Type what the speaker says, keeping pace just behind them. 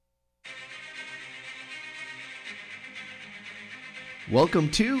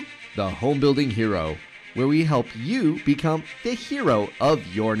Welcome to the Home Building Hero, where we help you become the hero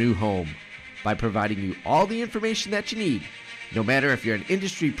of your new home by providing you all the information that you need. No matter if you're an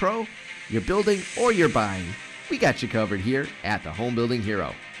industry pro, you're building, or you're buying, we got you covered here at the Home Building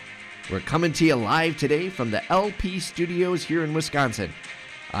Hero. We're coming to you live today from the LP Studios here in Wisconsin.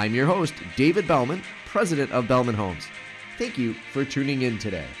 I'm your host, David Bellman, president of Bellman Homes. Thank you for tuning in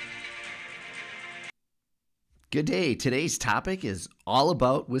today. Good day. Today's topic is all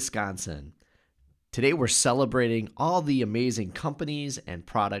about Wisconsin. Today we're celebrating all the amazing companies and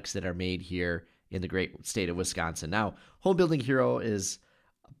products that are made here in the great state of Wisconsin. Now, Home Building Hero is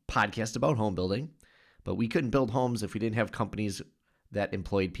a podcast about home building, but we couldn't build homes if we didn't have companies that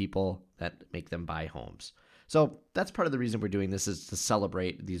employed people that make them buy homes. So that's part of the reason we're doing this, is to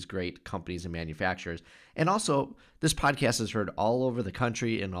celebrate these great companies and manufacturers. And also, this podcast is heard all over the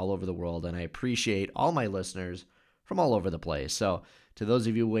country and all over the world, and I appreciate all my listeners from all over the place. So to those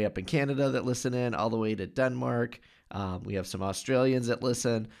of you way up in Canada that listen in, all the way to Denmark, we have some Australians that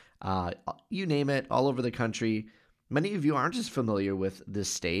listen, you name it, all over the country. Many of you aren't as familiar with this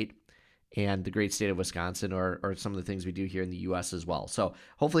state and the great state of Wisconsin, or some of the things we do here in the U.S. as well. So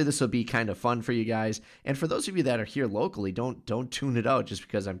hopefully this will be kind of fun for you guys. And for those of you that are here locally, don't tune it out just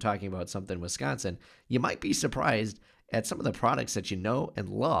because I'm talking about something in Wisconsin. You might be surprised at some of the products that you know and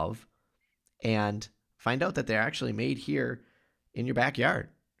love, and find out that they're actually made here in your backyard.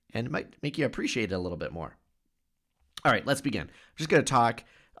 And it might make you appreciate it a little bit more. All right, let's begin. I'm just going to talk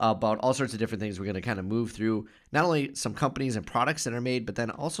about all sorts of different things. We're going to kind of move through not only some companies and products that are made, but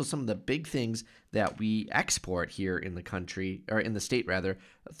then also some of the big things that we export here in the country, or in the state rather,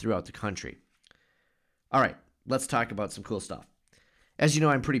 throughout the country. All right, let's talk about some cool stuff. As you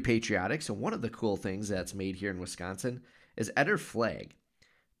know, I'm pretty patriotic, so one of the cool things that's made here in Wisconsin is Eder Flag.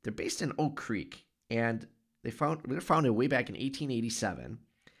 They're based in Oak Creek, and they were founded way back in 1887,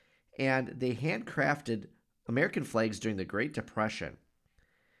 and they handcrafted American flags during the Great Depression.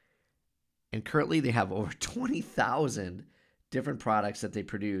 And currently they have over 20,000 different products that they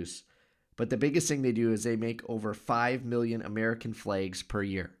produce. But the biggest thing they do is they make over 5 million American flags per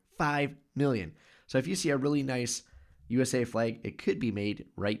year. 5 million. So if you see a really nice USA flag, it could be made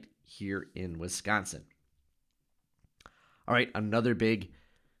right here in Wisconsin. All right, another big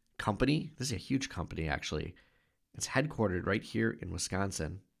company. This is a huge company, actually. It's headquartered right here in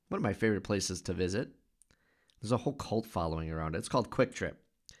Wisconsin. One of my favorite places to visit. There's a whole cult following around it. It's called Kwik Trip.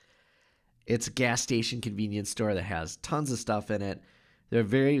 It's a gas station convenience store that has tons of stuff in it. They're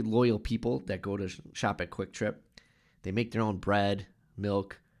very loyal people that go to shop at Kwik Trip. They make their own bread,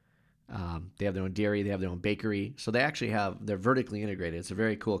 milk. They have their own dairy. They have their own bakery. So they're vertically integrated. It's a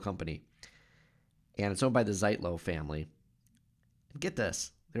very cool company. And it's owned by the Zeitlo family. And get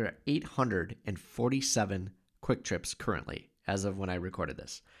this, there are 847 Kwik Trips currently, as of when I recorded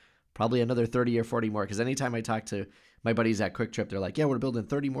this. Probably another 30 or 40 more, because anytime I talk to my buddies at Kwik Trip, they're like, yeah, we're building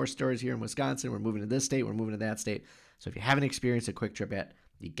 30 more stores here in Wisconsin. We're moving to this state. We're moving to that state. So if you haven't experienced a Kwik Trip yet,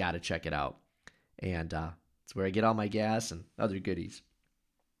 you got to check it out. And it's where I get all my gas and other goodies.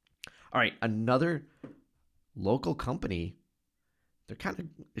 All right, another local company. They're kind of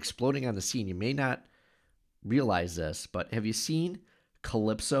exploding on the scene. You may not realize this, but have you seen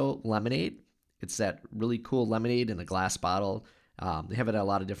Calypso Lemonade? It's that really cool lemonade in a glass bottle. They have it at a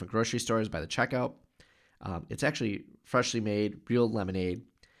lot of different grocery stores by the checkout. It's actually freshly made, real lemonade,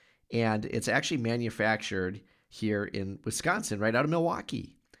 and it's actually manufactured here in Wisconsin, right out of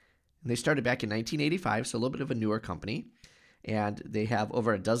Milwaukee. And they started back in 1985, so a little bit of a newer company, and they have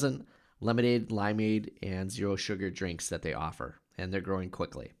over a dozen lemonade, limeade, and zero sugar drinks that they offer, and they're growing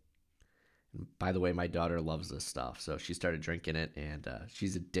quickly. And by the way, my daughter loves this stuff, so she started drinking it, and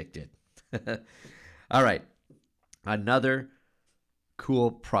she's addicted. All right, another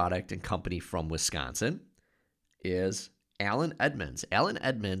cool product and company from Wisconsin is Allen Edmonds. Allen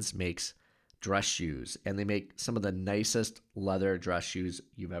Edmonds makes dress shoes, and they make some of the nicest leather dress shoes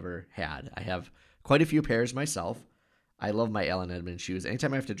you've ever had. I have quite a few pairs myself. I love my Allen Edmonds shoes.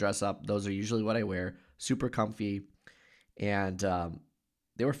 Anytime I have to dress up, those are usually what I wear. Super comfy. And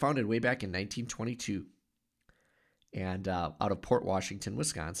they were founded way back in 1922 and out of Port Washington,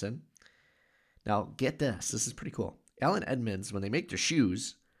 Wisconsin. Now, get this. This is pretty cool. Allen Edmonds, when they make their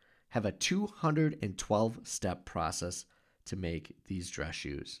shoes, have a 212-step process to make these dress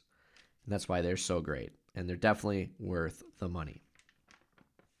shoes. And that's why they're so great. And they're definitely worth the money.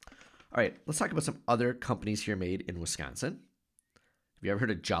 All right, let's talk about some other companies here made in Wisconsin. Have you ever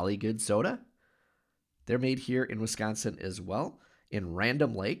heard of Jolly Good Soda? They're made here in Wisconsin as well, in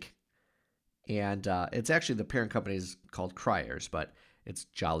Random Lake. And it's actually, the parent company is called Cryers, but it's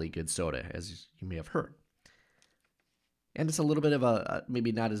Jolly Good Soda, as you may have heard. And it's a little bit of a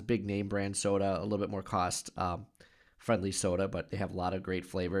maybe not as big name brand soda, a little bit more cost friendly soda, but they have a lot of great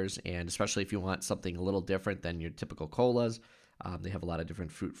flavors. And especially if you want something a little different than your typical colas, they have a lot of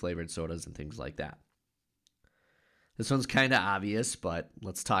different fruit flavored sodas and things like that. This one's kind of obvious, but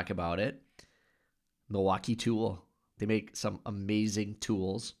let's talk about it. Milwaukee Tool. They make some amazing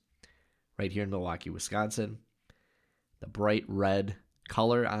tools right here in Milwaukee, Wisconsin. The bright red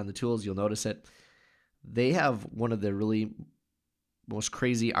color on the tools, you'll notice it. They have one of the really most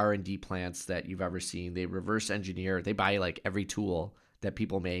crazy R&D plants that you've ever seen. They reverse engineer. They buy like every tool that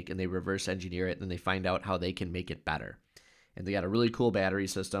people make and they reverse engineer it, and they find out how they can make it better. And they got a really cool battery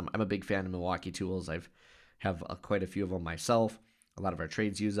system. I'm a big fan of Milwaukee Tools. Have quite a few of them myself. A lot of our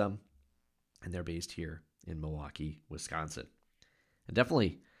trades use them, and they're based here in Milwaukee, Wisconsin. And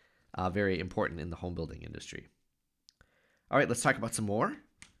definitely very important in the home building industry. All right, let's talk about some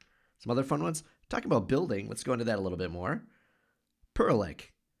other fun ones. Talking about building, let's go into that a little bit more.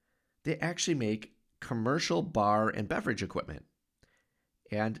 Perlick. They actually make commercial bar and beverage equipment.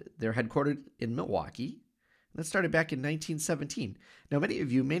 And they're headquartered in Milwaukee. That started back in 1917. Now, many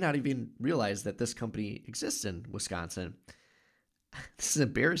of you may not even realize that this company exists in Wisconsin. This is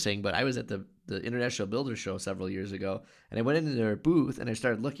embarrassing, but I was at the International Builders Show several years ago, and I went into their booth, and I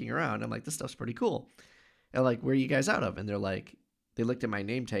started looking around. I'm like, this stuff's pretty cool. And I'm like, where are you guys out of? And they're like, they looked at my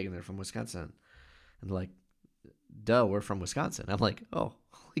name tag, and they're from Wisconsin. And they're like, duh, we're from Wisconsin. I'm like, oh,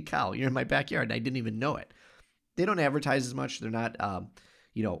 holy cow, you're in my backyard, and I didn't even know it. They don't advertise as much. They're not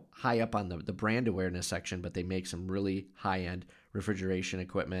high up on the brand awareness section, but they make some really high-end refrigeration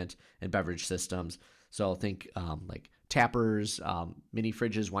equipment and beverage systems. So think like tappers, mini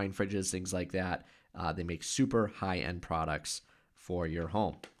fridges, wine fridges, things like that. They make super high-end products for your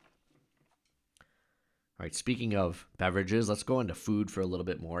home. All right, speaking of beverages, let's go into food for a little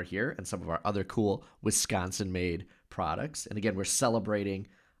bit more here and some of our other cool Wisconsin-made products. And again, we're celebrating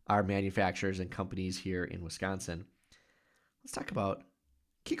our manufacturers and companies here in Wisconsin. Let's talk about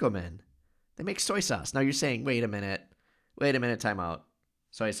Kikkoman. They make soy sauce. Now you're saying, wait a minute, time out.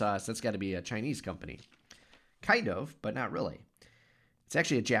 Soy sauce, that's got to be a Chinese company. Kind of, but not really. It's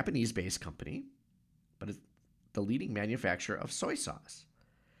actually a Japanese-based company, but it's the leading manufacturer of soy sauce.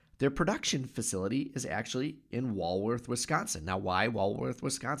 Their production facility is actually in Walworth, Wisconsin. Now, why Walworth,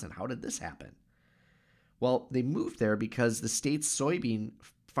 Wisconsin? How did this happen? Well, they moved there because the state's soybean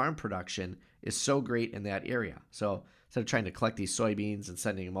farm production is so great in that area. So instead of trying to collect these soybeans and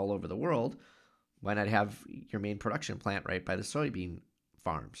sending them all over the world, why not have your main production plant right by the soybean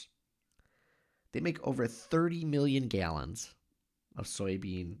farms? They make over 30 million gallons of soy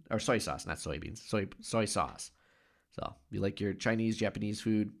sauce, not soybeans, soy sauce. So you like your Chinese, Japanese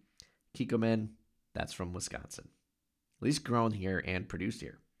food, Kikkoman, that's from Wisconsin. At least grown here and produced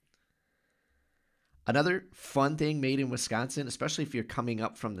here. Another fun thing made in Wisconsin, especially if you're coming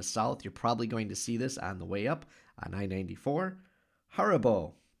up from the south, you're probably going to see this on the way up on I-94,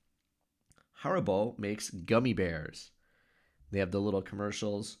 Haribo. Haribo makes gummy bears. They have the little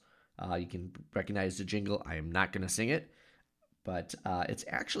commercials. You can recognize the jingle. I am not going to sing it, but it's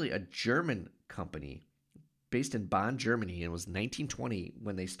actually a German company based in Bonn, Germany. It was 1920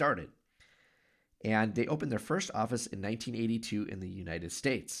 when they started. And they opened their first office in 1982 in the United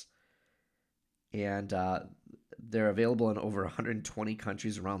States. And they're available in over 120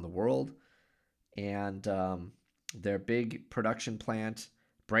 countries around the world. And their big production plant,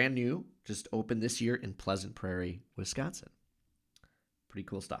 brand new, just opened this year in Pleasant Prairie, Wisconsin. Pretty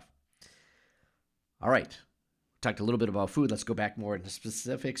cool stuff. All right. Talked a little bit about food. Let's go back more into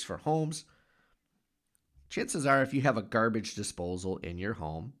specifics for homes. Chances are if you have a garbage disposal in your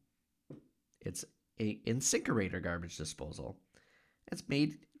home, it's an InSinkErator garbage disposal. It's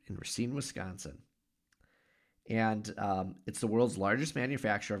made in Racine, Wisconsin. And it's the world's largest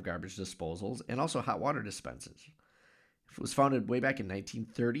manufacturer of garbage disposals and also hot water dispensers. It was founded way back in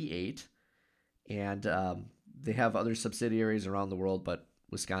 1938, and they have other subsidiaries around the world, but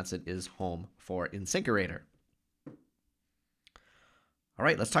Wisconsin is home for InSinkErator. All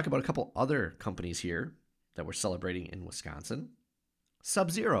right, let's talk about a couple other companies here that we're celebrating in Wisconsin.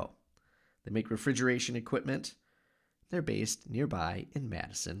 Sub-Zero. They make refrigeration equipment. They're based nearby in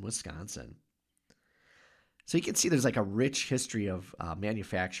Madison, Wisconsin. So you can see there's like a rich history of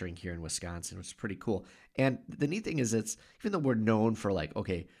manufacturing here in Wisconsin, which is pretty cool. And the neat thing is even though we're known for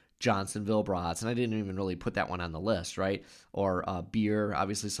Johnsonville brats, and I didn't even really put that one on the list, right? Or beer.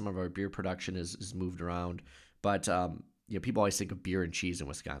 Obviously, some of our beer production is moved around. But people always think of beer and cheese in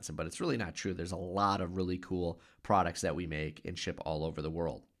Wisconsin, but it's really not true. There's a lot of really cool products that we make and ship all over the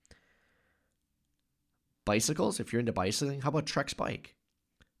world. Bicycles, if you're into bicycling, how about Trex Bike?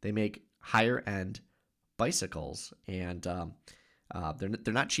 They make higher-end bicycles, and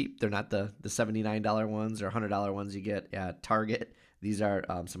they're not cheap. They're not the $79 ones or $100 ones you get at Target. These are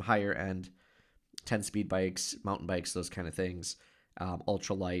some higher end 10-speed bikes, mountain bikes, those kind of things,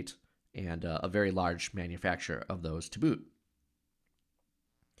 ultra light, and a very large manufacturer of those to boot.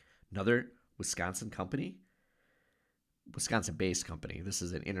 Another Wisconsin company, Wisconsin-based company. This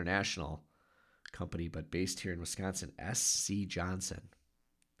is an international company, but based here in Wisconsin, SC Johnson.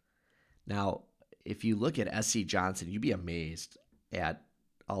 Now, if you look at SC Johnson, you'd be amazed at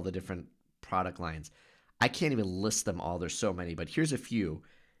all the different product lines. I can't even list them all. There's so many, but here's a few.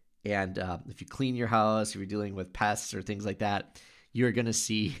 And if you clean your house, if you're dealing with pests or things like that, you're going to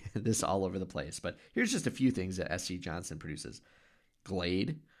see this all over the place. But here's just a few things that SC Johnson produces.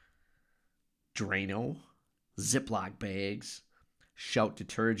 Glade, Drano, Ziploc bags, Shout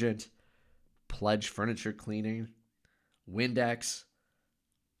detergent, Pledge furniture cleaning, Windex,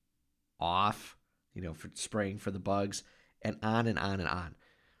 Off, for spraying for the bugs, and on and on and on.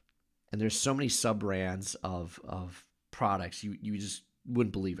 And there's so many sub-brands of products, you just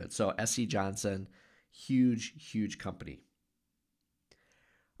wouldn't believe it. So SC Johnson, huge company.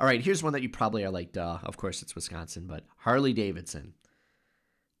 All right, here's one that you probably are like, duh, of course it's Wisconsin, but Harley Davidson.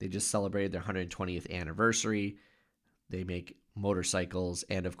 They just celebrated their 120th anniversary. They make motorcycles,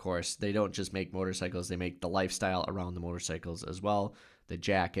 and of course, they don't just make motorcycles, they make the lifestyle around the motorcycles as well. The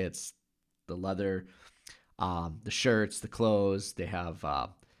jackets, the leather, the shirts, the clothes. They have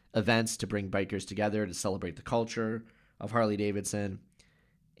events to bring bikers together to celebrate the culture of Harley Davidson.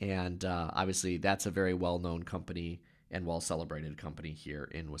 And obviously, that's a very well-known company and well-celebrated company here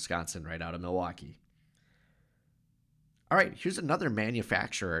in Wisconsin, right out of Milwaukee. All right, here's another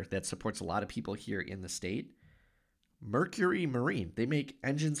manufacturer that supports a lot of people here in the state. Mercury Marine. They make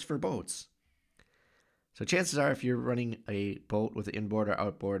engines for boats. So chances are, if you're running a boat with an inboard or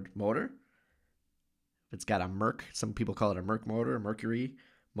outboard motor, if it's got a Merc, some people call it a Merc motor, a Mercury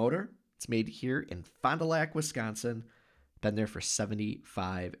motor. It's made here in Fond du Lac, Wisconsin. Been there for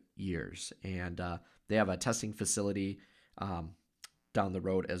 75 years. And they have a testing facility down the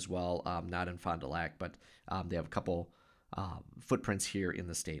road as well, not in Fond du Lac, but they have a couple footprints here in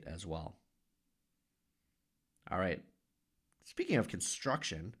the state as well. All right. Speaking of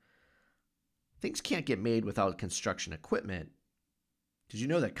construction, things can't get made without construction equipment. Did you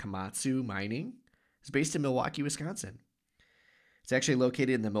know that Komatsu Mining is based in Milwaukee, Wisconsin? It's actually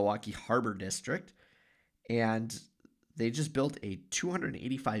located in the Milwaukee Harbor District, and they just built a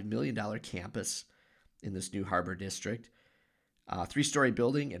 $285 million campus in this new Harbor District, a 3-story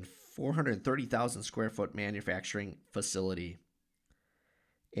building and 430,000 square foot manufacturing facility.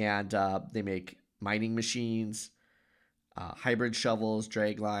 And they make mining machines, hybrid shovels,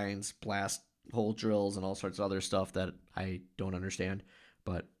 drag lines, blast hole drills, and all sorts of other stuff that I don't understand,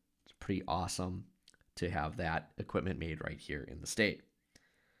 but it's pretty awesome to have that equipment made right here in the state.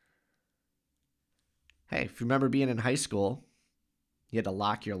 Hey, if you remember being in high school, you had to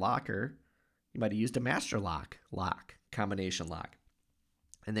lock your locker. You might have used a master lock, combination lock.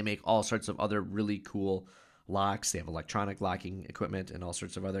 And they make all sorts of other really cool locks. They have electronic locking equipment and all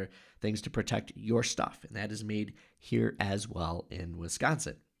sorts of other things to protect your stuff. And that is made here as well in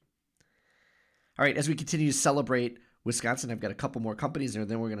Wisconsin. All right, as we continue to celebrate Wisconsin, I've got a couple more companies, and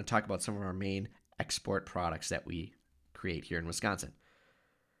then we're going to talk about some of our main export products that we create here in Wisconsin.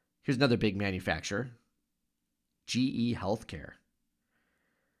 Here's another big manufacturer, GE Healthcare.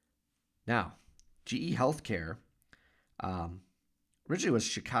 Now, GE Healthcare originally was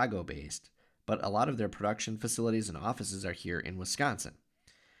Chicago-based, but a lot of their production facilities and offices are here in Wisconsin.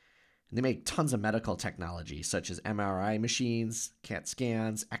 And they make tons of medical technology, such as MRI machines, CAT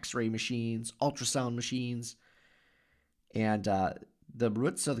scans, X-ray machines, ultrasound machines. And the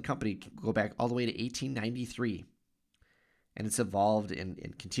roots of the company go back all the way to 1893. And it's evolved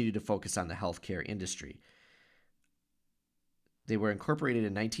and continued to focus on the healthcare industry. They were incorporated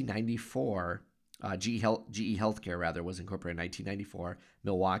in 1994. GE Healthcare, was incorporated in 1994.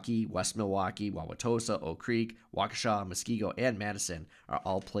 Milwaukee, West Milwaukee, Wauwatosa, Oak Creek, Waukesha, Muskego, and Madison are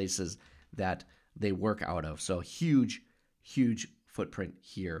all places that they work out of. So huge footprint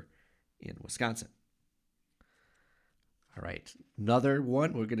here in Wisconsin. All right, another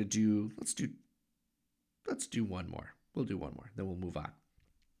one we're going to do. Let's do one more. We'll do one more, then we'll move on.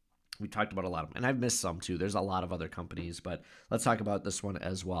 We talked about a lot of them, and I've missed some too. There's a lot of other companies, but let's talk about this one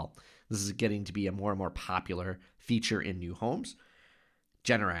as well. This is getting to be a more and more popular feature in new homes.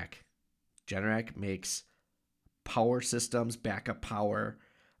 Generac. Generac makes power systems, backup power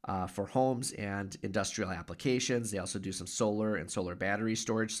for homes and industrial applications. They also do some solar and solar battery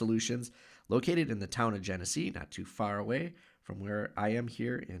storage solutions. Located in the town of Genesee, not too far away from where I am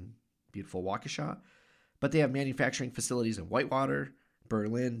here in beautiful Waukesha. But they have manufacturing facilities in Whitewater,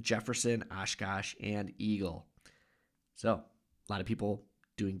 Berlin, Jefferson, Oshkosh, and Eagle. So a lot of people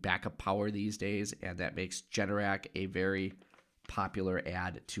doing backup power these days, and that makes Generac a very popular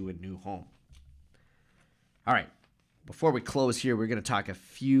add to a new home. All right, before we close here, we're going to talk a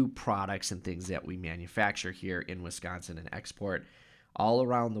few products and things that we manufacture here in Wisconsin and export all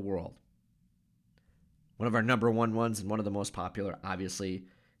around the world. One of our number one ones and one of the most popular, obviously,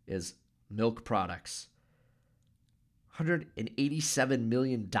 is milk products. $187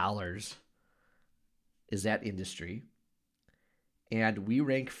 million is that industry. And we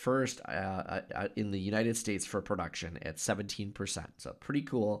rank first in the United States for production at 17%. So pretty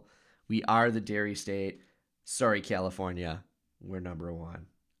cool. We are the dairy state. Sorry, California. We're number one.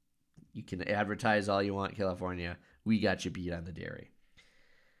 You can advertise all you want, California. We got you beat on the dairy.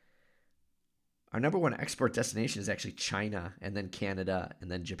 Our number one export destination is actually China, and then Canada, and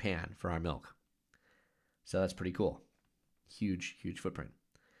then Japan for our milk. So that's pretty cool. Huge, huge footprint.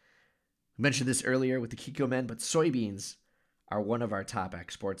 We mentioned this earlier with the Kikkoman, but soybeans are one of our top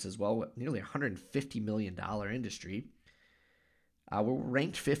exports as well, with nearly $150 million industry. We're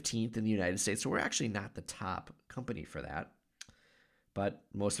ranked 15th in the United States, so we're actually not the top company for that. But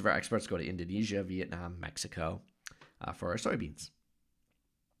most of our exports go to Indonesia, Vietnam, Mexico for our soybeans.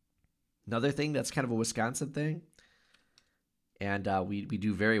 Another thing that's kind of a Wisconsin thing, and we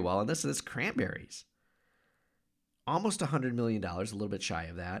do very well on this, is cranberries. Almost $100 million, a little bit shy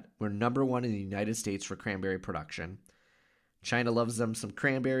of that. We're number one in the United States for cranberry production. China loves them some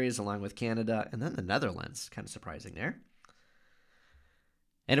cranberries, along with Canada, and then the Netherlands. Kind of surprising there.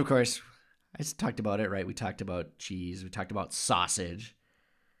 And of course, I just talked about it, right? We talked about cheese. We talked about sausage.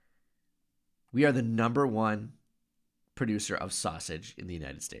 We are the number one producer of sausage in the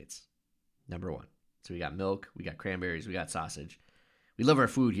United States. Number one. So we got milk, we got cranberries, we got sausage. We love our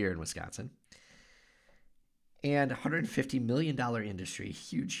food here in Wisconsin. And $150 million industry,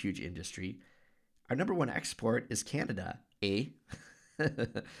 huge, huge industry. Our number one export is Canada.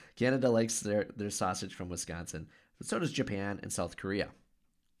 Canada likes their sausage from Wisconsin, but so does Japan and South Korea.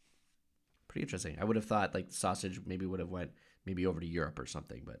 Pretty interesting. I would have thought like sausage maybe would have went maybe over to Europe or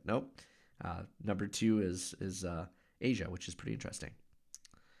something, but nope. Number two is Asia, which is pretty interesting.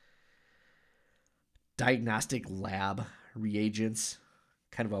 Diagnostic lab reagents,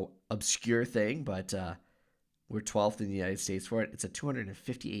 kind of an obscure thing, but we're 12th in the United States for it. It's a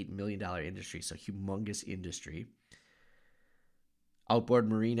 $258 million industry, so humongous industry. Outboard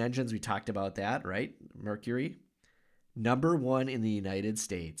marine engines, we talked about that, right? Mercury. Number one in the United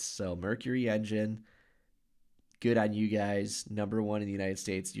States. So Mercury engine, good on you guys. Number one in the United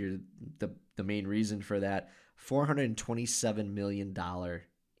States. You're the main reason for that. $427 million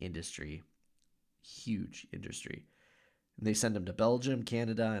industry. Huge industry. And they send them to Belgium,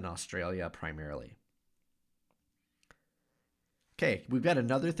 Canada, and Australia primarily. Okay, we've got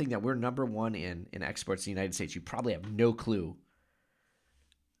another thing that we're number one in exports in the United States. You probably have no clue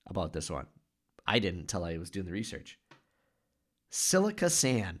about this one. I didn't until I was doing the research. Silica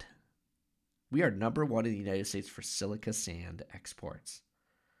sand. We are number one in the United States for silica sand exports.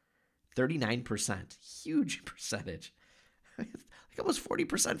 39%. Huge percentage. Like almost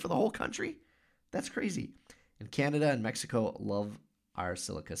 40% for the whole country. That's crazy. And Canada and Mexico love our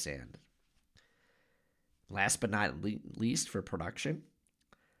silica sand. Last but not least for production,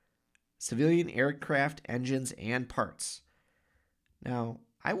 civilian aircraft engines and parts. Now,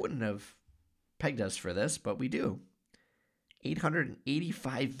 I wouldn't have pegged us for this, but we do.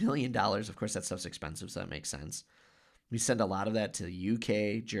 $885 million. Of course, that stuff's expensive, so that makes sense. We send a lot of that to the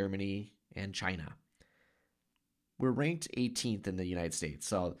UK, Germany, and China. We're ranked 18th in the United States,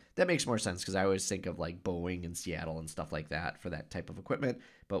 so that makes more sense because I always think of like Boeing and Seattle and stuff like that for that type of equipment,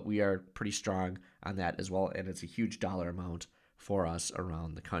 but we are pretty strong on that as well, and it's a huge dollar amount for us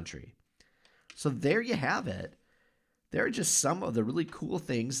around the country. So there you have it. There are just some of the really cool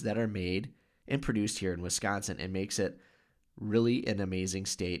things that are made and produced here in Wisconsin and makes it really an amazing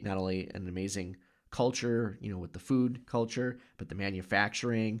state, not only an amazing culture, with the food culture, but the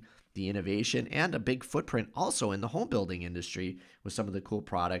manufacturing, the innovation, and a big footprint also in the home building industry with some of the cool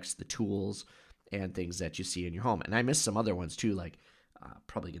products, the tools, and things that you see in your home. And I missed some other ones too, like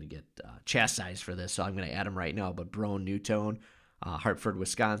probably going to get chastised for this, so I'm going to add them right now, but Broan Newtone, Hartford,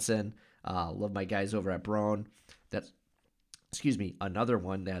 Wisconsin. Love my guys over at Broan. That's, another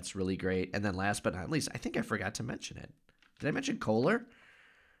one that's really great. And then last but not least, I think I forgot to mention it. Did I mention Kohler?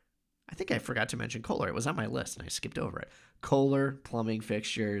 I think I forgot to mention Kohler. It was on my list, and I skipped over it. Kohler Plumbing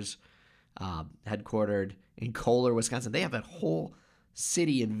Fixtures, headquartered in Kohler, Wisconsin. They have a whole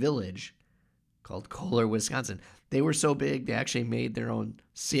city and village called Kohler, Wisconsin. They were so big, they actually made their own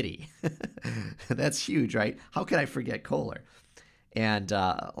city. That's huge, right? How could I forget Kohler? And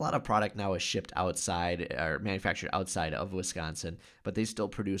a lot of product now is shipped outside or manufactured outside of Wisconsin, but they still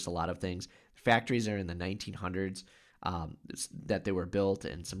produce a lot of things. Factories are in the 1900s that they were built,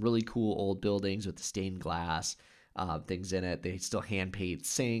 and some really cool old buildings with the stained glass things in it. They still hand paint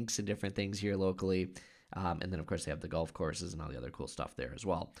sinks and different things here locally. And then, of course, they have the golf courses and all the other cool stuff there as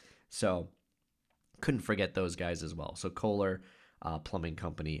well. So couldn't forget those guys as well. So Kohler Plumbing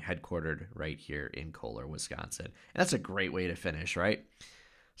Company, headquartered right here in Kohler, Wisconsin. And that's a great way to finish, right?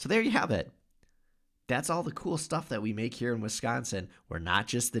 So there you have it. That's all the cool stuff that we make here in Wisconsin. We're not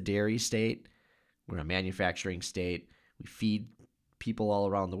just the dairy state. We're a manufacturing state. We feed people all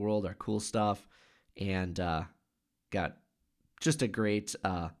around the world our cool stuff, and got just a great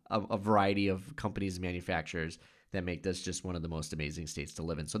a variety of companies and manufacturers that make this just one of the most amazing states to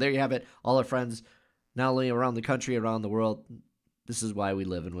live in. So there you have it. All our friends, not only around the country, around the world, this is why we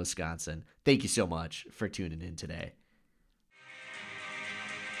live in Wisconsin. Thank you so much for tuning in today.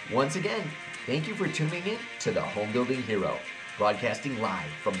 Once again, thank you for tuning in to the Home Building Hero, broadcasting live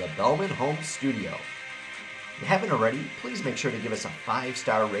from the Bellman Home Studio. If you haven't already, please make sure to give us a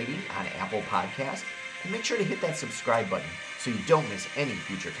 5-star rating on Apple Podcasts, and make sure to hit that subscribe button so you don't miss any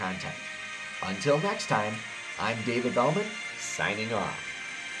future content. Until next time, I'm David Bellman, signing off.